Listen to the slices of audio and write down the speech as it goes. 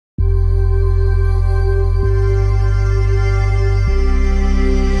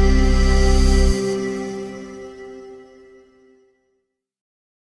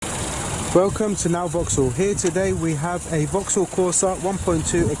Welcome to Now Vauxhall. Here today we have a Vauxhall CORSA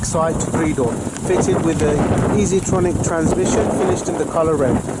 1.2 Excite 3-door fitted with an Easytronic transmission finished in the colour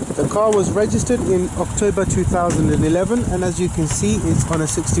red. The car was registered in October 2011 and as you can see it's on a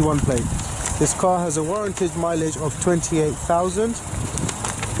 61 plate. This car has a warranted mileage of 28,000.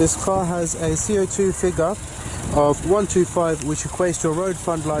 This car has a CO2 figure of 125 which equates to a road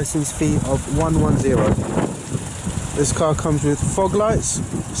fund licence fee of 110. This car comes with fog lights,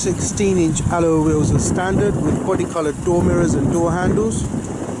 16-inch alloy wheels as standard with body coloured door mirrors and door handles.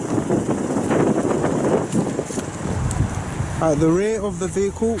 At the rear of the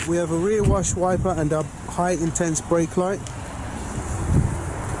vehicle we have a rear wash wiper and a high intense brake light.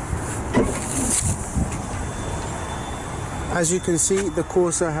 As you can see, the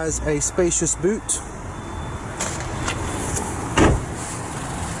Corsa has a spacious boot.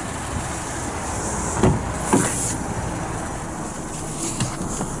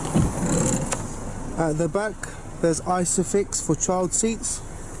 At the back, there's Isofix for child seats.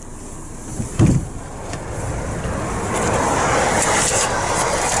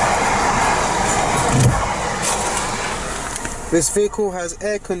 This vehicle has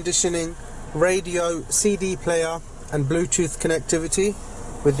air conditioning, radio, CD player and Bluetooth connectivity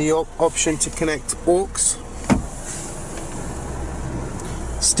with the option to connect aux.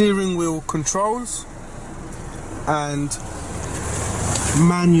 Steering wheel controls and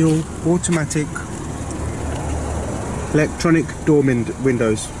manual automatic electronic door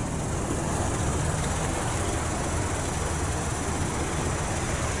windows.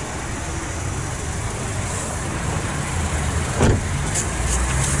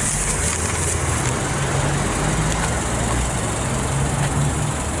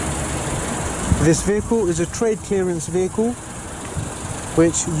 This vehicle is a trade clearance vehicle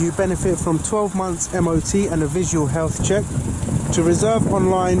which you benefit from 12 months MOT and a visual health check. To reserve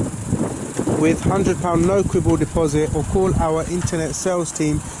online with £100 no quibble deposit or call our internet sales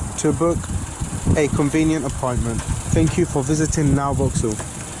team to book a convenient appointment. Thank you for visiting Now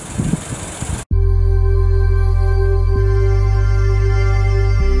Vauxhall.